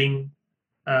amazing.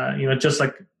 Just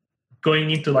like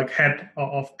going into like head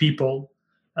of people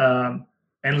and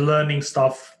learning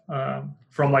stuff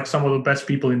from like some of the best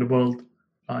people in the world.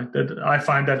 I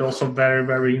find that also very,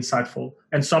 very insightful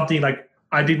and something like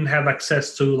I didn't have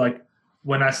access to like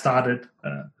when I started.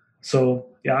 I'm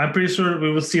pretty sure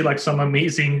we will see like some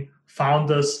amazing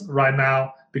founders right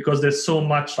now because there's so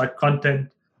much like content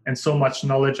and so much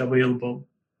knowledge available.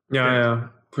 Yeah,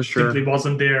 for sure. Simply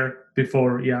wasn't there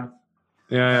before. So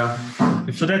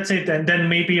that's it. And then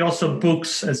maybe also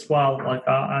books as well. Like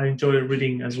I enjoy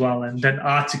reading as well. And then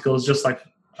articles, just like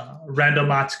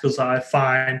random articles I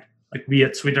find like via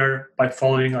Twitter by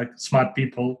following like smart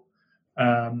people.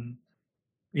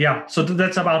 So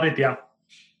that's about it. Yeah.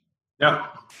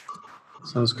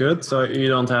 Sounds good. So you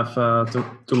don't have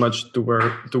too much to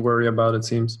worry about, it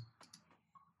seems.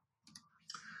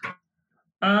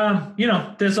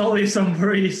 There's always some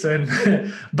worries,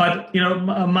 but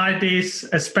my days,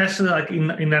 especially like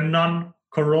in a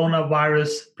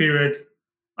non-coronavirus period,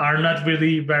 are not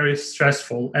really very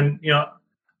stressful. And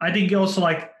I think also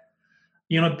like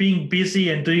being busy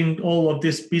and doing all of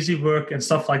this busy work and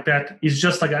stuff like that is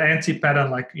just like an anti-pattern.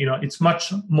 Like it's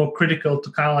much more critical to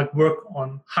kind of like work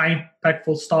on high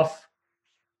impactful stuff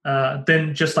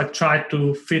than just like try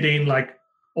to fit in like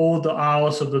all the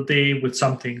hours of the day with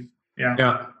something.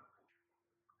 Yeah.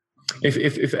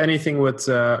 If anything would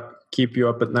keep you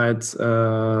up at night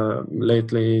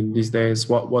lately these days,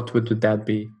 what would that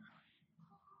be?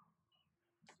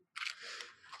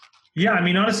 Yeah, I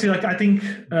mean, honestly, like I think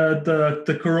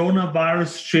the coronavirus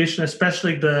situation,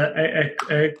 especially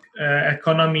the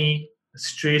economy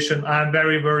situation, I'm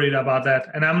very worried about that.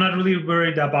 And I'm not really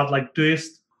worried about like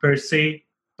Doist per se,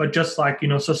 but just like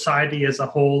society as a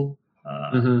whole.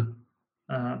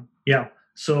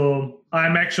 So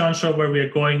I'm actually unsure where we are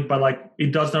going, but like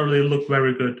it does not really look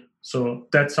very good. So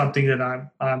that's something that I'm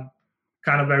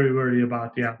kind of very worried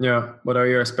about. Yeah. What are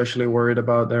you especially worried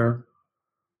about there?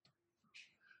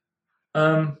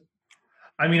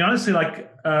 I mean, honestly, like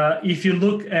if you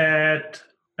look at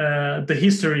the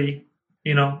history,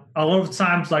 a lot of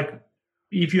times, like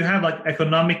if you have like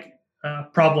economic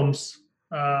problems,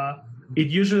 it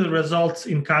usually results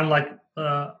in kind of like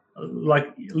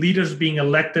like leaders being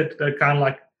elected, they're kind of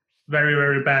like very,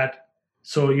 very bad.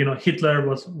 So, Hitler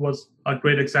was a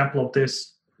great example of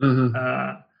this.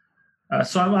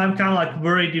 So I'm kind of like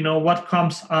worried, what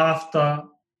comes after,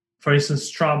 for instance,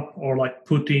 Trump or like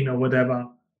Putin or whatever,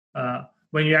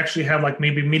 when you actually have like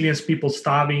maybe millions of people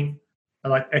starving,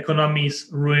 like economies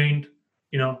ruined,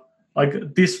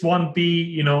 like this won't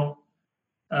be,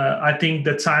 I think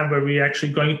the time where we're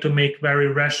actually going to make very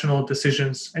rational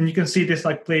decisions. And you can see this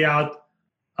like play out,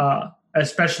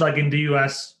 especially like in the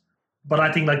US, but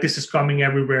I think like this is coming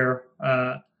everywhere.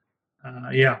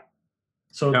 Yeah.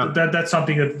 So that's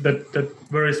something that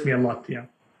worries me a lot. Yeah.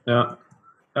 Yeah.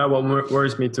 What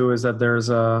worries me too is that there's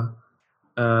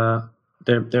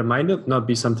there might not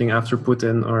be something after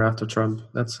Putin or after Trump.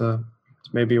 That's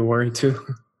maybe a worry too.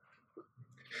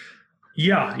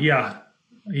 Yeah.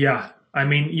 I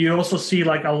mean, you also see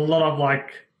like a lot of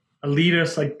like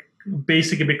leaders like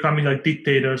basically becoming like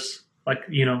dictators, like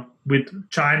with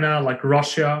China, like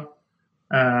Russia,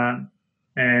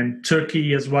 and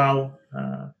Turkey as well.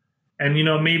 And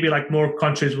maybe like more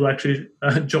countries will actually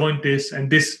join this, and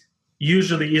this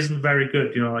usually isn't very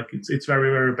good. Like it's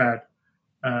very, very bad.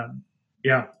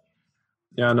 Yeah.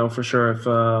 Yeah, no, for sure.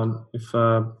 If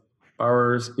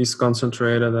power is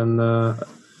concentrated and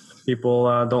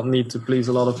people don't need to please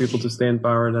a lot of people to stay in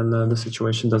power, then the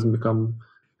situation doesn't become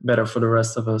better for the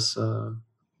rest of us.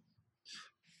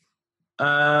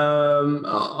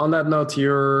 On that note,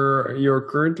 you're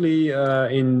currently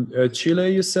in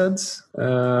Chile. You said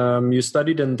you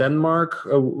studied in Denmark.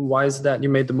 Why is that you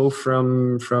made the move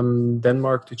from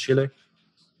Denmark to Chile?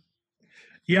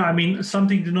 Yeah, I mean,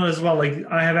 something to know as well. Like,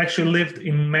 I have actually lived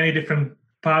in many different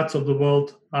parts of the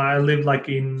world. I lived like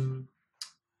in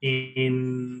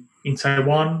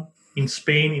Taiwan, in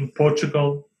Spain, in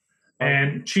Portugal,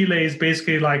 and Chile is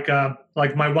basically like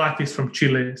my wife is from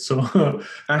Chile, so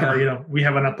we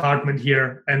have an apartment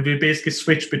here, and we basically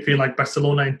switch between like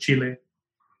Barcelona and Chile,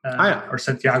 or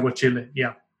Santiago, Chile.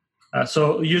 Yeah.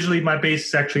 So usually my base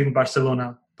is actually in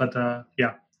Barcelona, but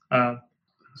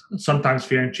sometimes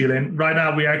we're in Chile. And right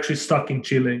now we're actually stuck in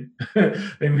Chile,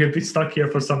 and we've been stuck here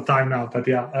for some time now. But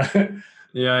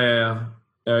yeah.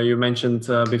 You mentioned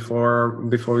before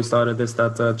we started this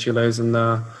that Chile is in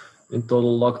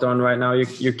total lockdown right now.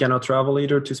 You cannot travel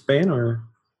either to Spain, or?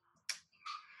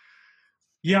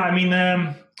 Yeah, I mean,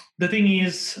 the thing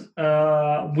is,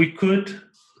 we could,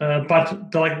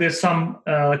 but like there's some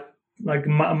like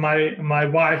my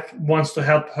wife wants to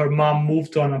help her mom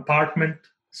move to an apartment,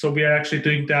 so we are actually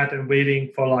doing that and waiting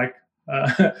for like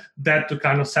that to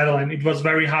kind of settle. And it was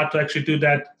very hard to actually do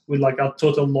that with like a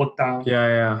total lockdown.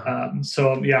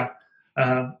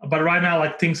 But right now,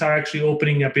 like things are actually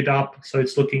opening a bit up, so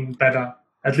it's looking better.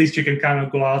 At least you can kind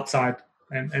of go outside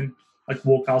and like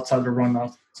walk outside or run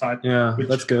outside. Yeah,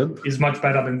 that's good. Is much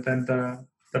better than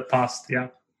the past. Yeah.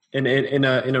 In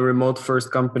a remote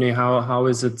first company, how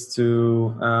is it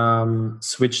to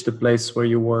switch the place where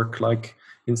you work? Like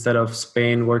instead of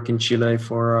Spain, work in Chile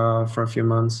for a few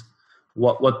months.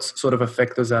 What sort of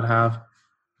effect does that have?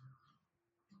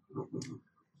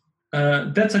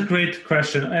 That's a great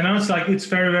question, and I was like, it's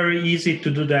very, very easy to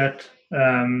do that.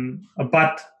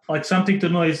 But like something to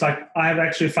know is like I've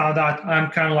actually found out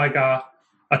I'm kind of like a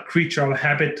creature of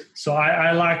habit. So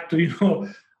I like to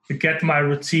get my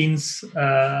routines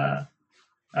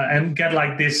and get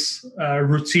like this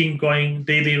routine going,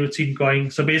 daily routine going.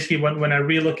 So basically, when I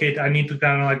relocate, I need to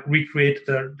kind of like recreate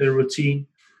the routine.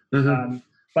 Mm-hmm.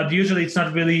 But usually, it's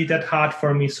not really that hard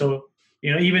for me. So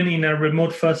even in a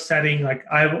remote first setting, like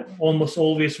I've almost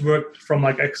always worked from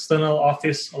like external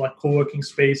office or like co-working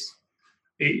space.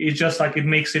 It's just like it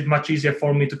makes it much easier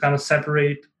for me to kind of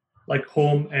separate like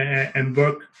home and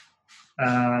work.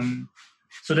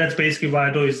 So that's basically what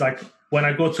I do is like when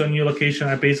I go to a new location,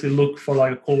 I basically look for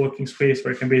like a co-working space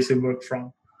where I can basically work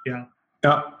from. Yeah.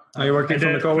 Yeah. Are you working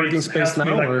from a co-working space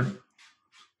now? Or?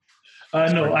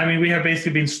 No, I mean, we have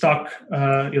basically been stuck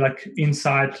like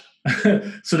inside.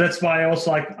 So that's why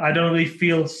also like I don't really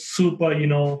feel super,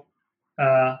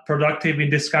 productive in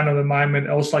this kind of environment.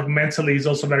 Also like mentally is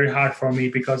also very hard for me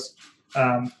because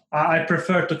I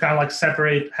prefer to kind of like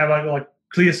separate, have like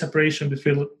clear separation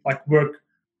between like work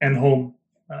and home.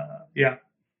 Yeah.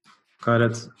 Got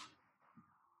it.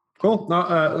 Cool.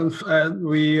 Now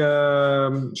we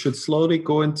should slowly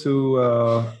go into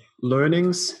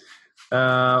learnings.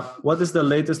 What is the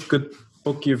latest good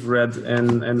book you've read,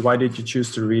 and why did you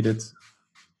choose to read it?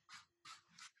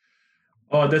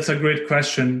 Oh, that's a great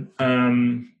question. Let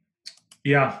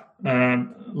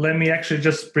me actually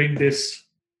just bring this.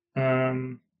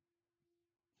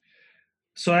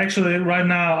 So actually, right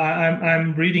now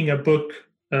I'm reading a book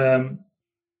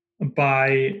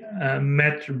by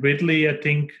Matt Ridley, I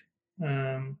think,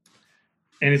 and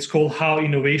it's called How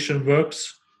Innovation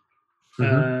Works,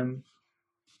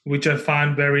 which I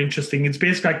find very interesting. It's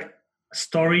basically like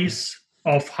stories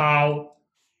of how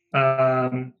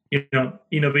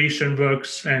innovation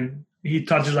works, and he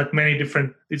touches like many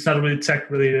different. It's not really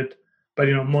tech related, but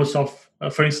most of,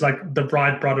 for instance, like the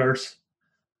Wright brothers,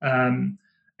 and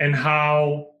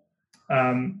how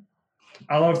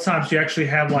a lot of times you actually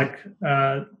have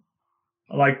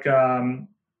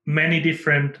many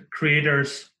different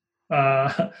creators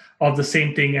of the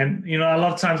same thing, and a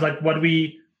lot of times like what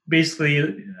we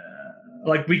basically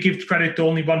we give credit to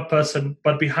only one person,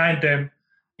 but behind them,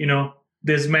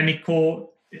 there's many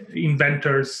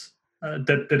co-inventors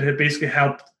that have basically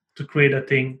helped to create a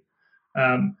thing.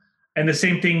 And the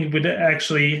same thing with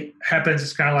actually happens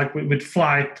is kind of like with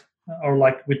flight, or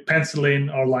like with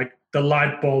penicillin, or like the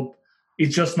light bulb.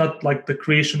 It's just not like the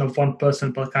creation of one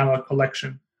person, but kind of a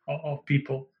collection of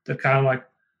people that kind of like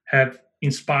have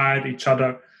inspired each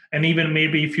other. And even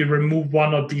maybe if you remove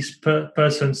one of these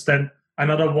persons, then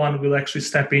another one will actually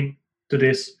step in to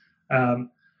this. So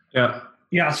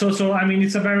I mean,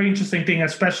 it's a very interesting thing,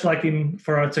 especially like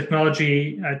for a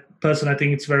technology person. I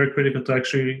think it's very critical to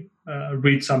actually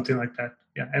read something like that.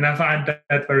 Yeah, and I find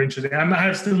that very interesting. I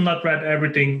have still not read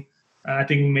everything. I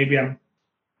think maybe I'm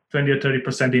 20 or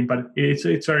 30% in, but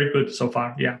it's very good so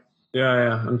far. Yeah.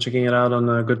 I'm checking it out on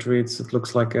Goodreads. It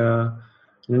looks like an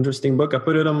interesting book. I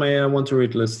put it on my want to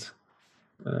read list.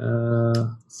 So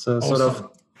awesome. Sort of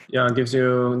gives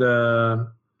you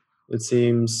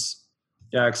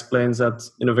explains that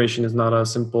innovation is not a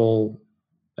simple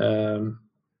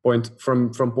point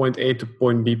from point A to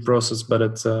point B process, but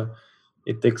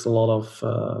it takes a lot of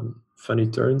funny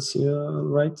turns,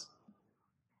 right?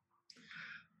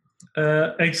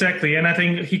 Exactly, and I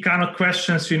think he kind of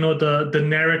questions, the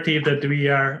narrative that we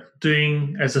are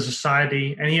doing as a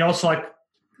society, and he also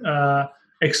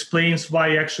explains why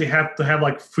you actually have to have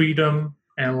like freedom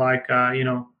and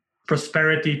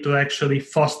prosperity to actually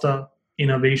foster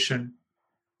innovation.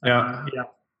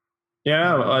 It's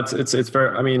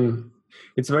very. I mean,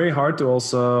 it's very hard to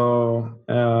also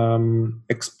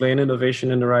explain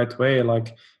innovation in the right way.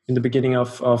 Like in the beginning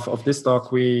of this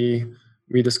talk, we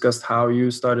discussed how you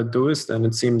started Doist, and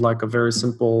it seemed like a very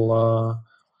simple.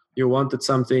 You wanted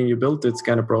something, you built it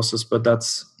kind of process, but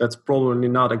that's probably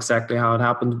not exactly how it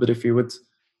happened. But if you would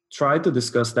try to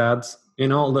discuss that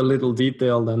in all the little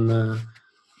detail, then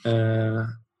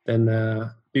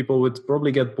people would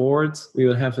probably get bored. We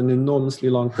would have an enormously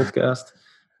long podcast,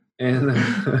 and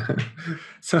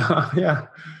so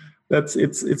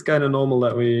it's kind of normal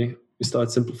that we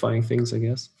start simplifying things, I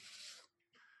guess.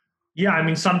 Yeah, I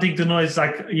mean, something to know is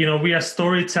we are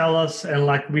storytellers, and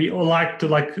we all like to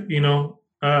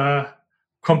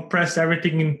compress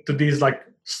everything into these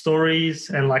stories,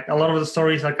 and a lot of the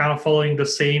stories are kind of following the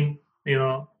same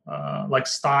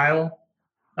style.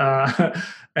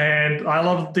 And I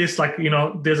love this,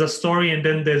 there's a story and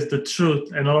then there's the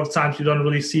truth, and a lot of times you don't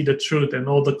really see the truth and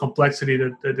all the complexity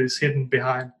that is hidden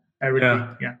behind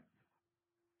everything. Yeah.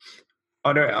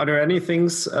 Are there any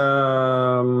things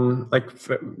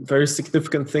very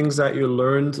significant things that you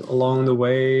learned along the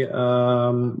way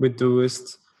with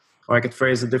Doist? Or I could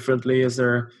phrase it differently: is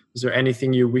there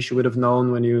anything you wish you would have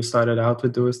known when you started out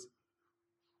with Doist?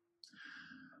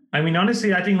 I mean,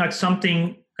 honestly, I think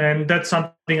something, and that's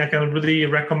something I can really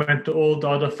recommend to all the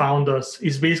other founders,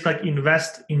 is basically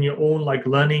invest in your own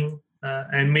learning,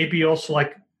 and maybe also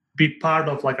be part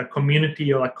of a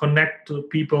community, or connect to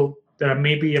people that are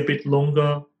maybe a bit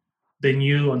longer than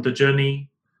you on the journey.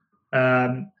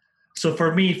 So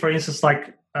for me, for instance,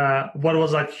 what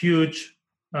was huge,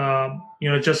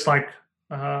 just I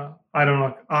don't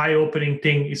know, eye-opening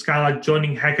thing is kind of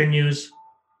joining Hacker News.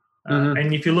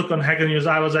 And if you look on Hacker News,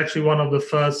 I was actually one of the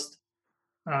first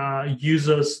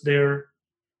users there.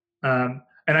 And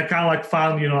I kind of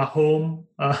found, a home.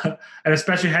 And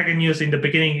especially Hacker News in the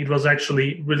beginning, it was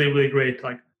actually really, really great.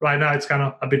 Right now, it's kind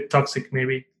of a bit toxic,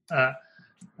 maybe.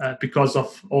 Because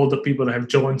of all the people that have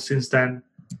joined since then.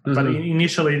 But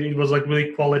initially it was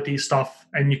really quality stuff,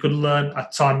 and you could learn a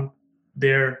ton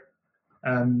there.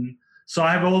 So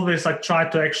I've always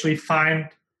tried to actually find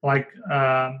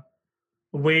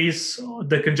ways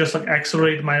that can just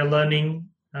accelerate my learning,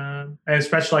 and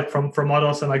especially from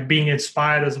others, and being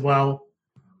inspired as well,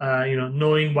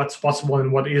 knowing what's possible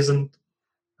and what isn't.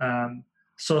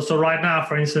 So right now,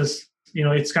 for instance,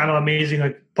 it's kind of amazing,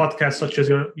 podcasts such as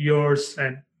yours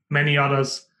and many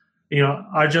others,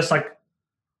 are just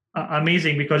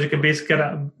amazing, because you can basically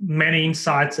get many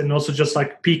insights, and also just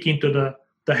peek into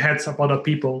the heads of other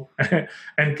people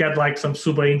and get some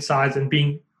super insights, and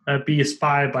being be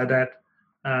inspired by that.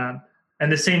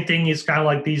 And the same thing is kind of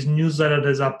like these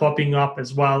newsletters that are popping up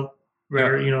as well,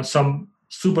 where some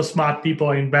super smart people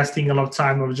are investing a lot of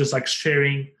time of just like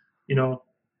sharing,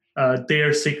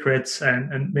 their secrets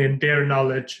and their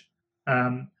knowledge.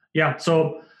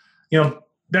 So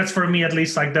that's for me at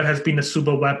least, like that has been a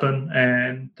super weapon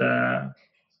and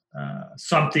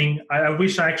something I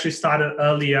wish I actually started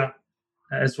earlier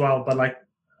as well. But like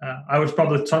I was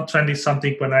probably 20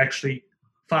 something when I actually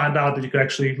found out that you could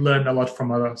actually learn a lot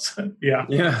from others. Yeah.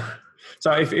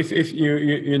 So if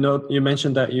you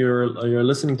mentioned that you're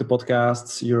listening to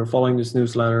podcasts, you're following these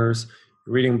newsletters,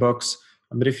 reading books,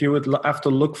 but if you would have to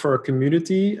look for a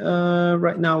community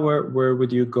right now, where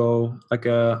would you go? Like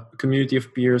a community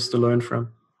of peers to learn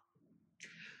from?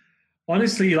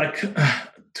 Honestly, like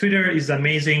Twitter is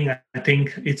amazing. I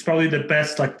think it's probably the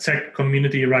best like tech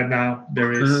community right now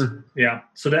there is. Mm-hmm. Yeah.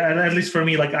 So that, at least for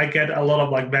me, like I get a lot of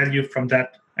like value from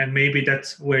that, and maybe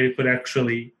that's where you could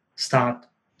actually start.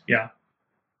 Yeah.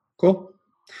 Cool.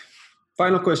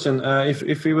 Final question.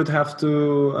 If we would have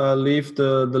to leave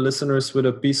the listeners with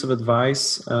a piece of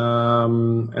advice,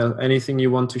 anything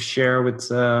you want to share with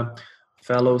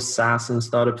fellow SaaS and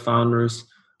startup founders,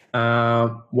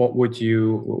 what would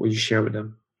you share with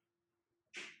them?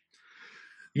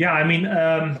 Yeah, I mean,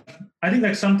 I think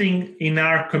like something in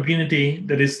our community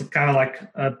that is kind of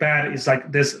like bad is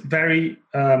like there's very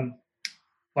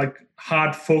like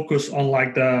hard focus on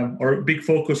like big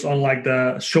focus on like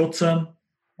the short term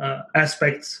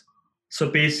aspects. So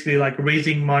basically like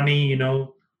raising money,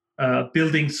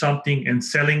 building something and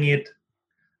selling it.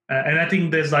 And I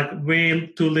think there's like way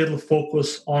too little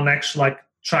focus on actually like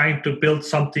trying to build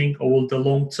something over the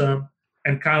long term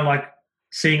and kind of like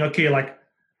saying, okay, like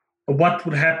what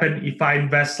would happen if I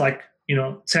invest like,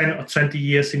 10 or 20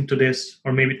 years into this,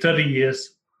 or maybe 30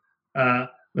 years?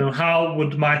 How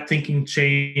would my thinking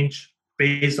change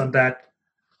based on that?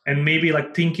 And maybe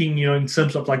like thinking, in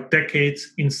terms of like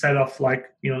decades instead of like,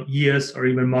 years or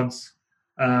even months.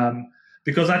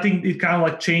 Because I think it kind of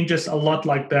like changes a lot,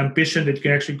 like the ambition that you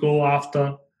can actually go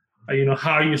after,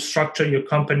 how you structure your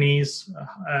companies,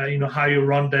 how you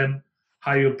run them,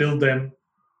 how you build them.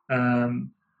 And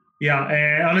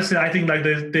honestly, I think like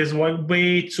there's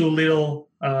way too little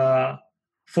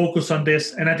focus on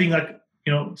this. And I think like,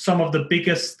 some of the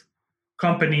biggest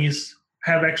companies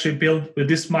have actually built with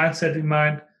this mindset in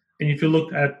mind. And if you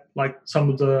look at like some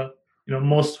of the,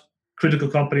 most critical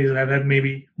companies that have had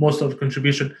maybe most of the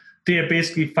contribution, they are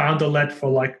basically founder-led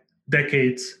for like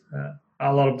decades,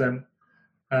 a lot of them.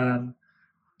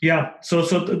 So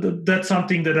that's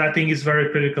something that I think is very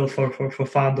critical for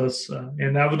founders.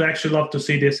 And I would actually love to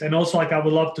see this. And also like I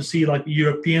would love to see like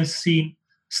European scene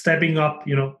stepping up.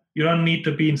 You don't need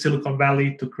to be in Silicon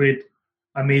Valley to create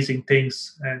amazing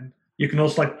things. And you can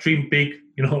also like dream big,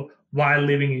 while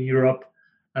living in Europe.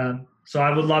 So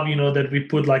I would love, that we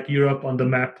put like Europe on the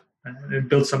map and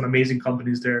build some amazing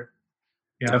companies there.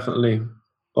 Yeah. Definitely.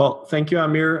 Well, thank you,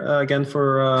 Amir, again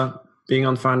for being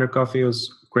on Founder Coffee. It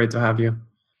was great to have you.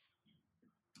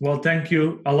 Well, thank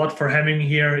you a lot for having me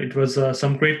here. It was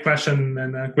some great question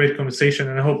and a great conversation,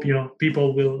 and I hope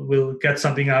people will get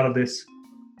something out of this.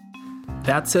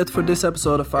 That's it for this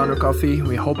episode of Founder Coffee.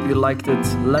 We hope you liked it.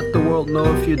 Let the world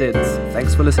know if you did.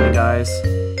 Thanks for listening, guys.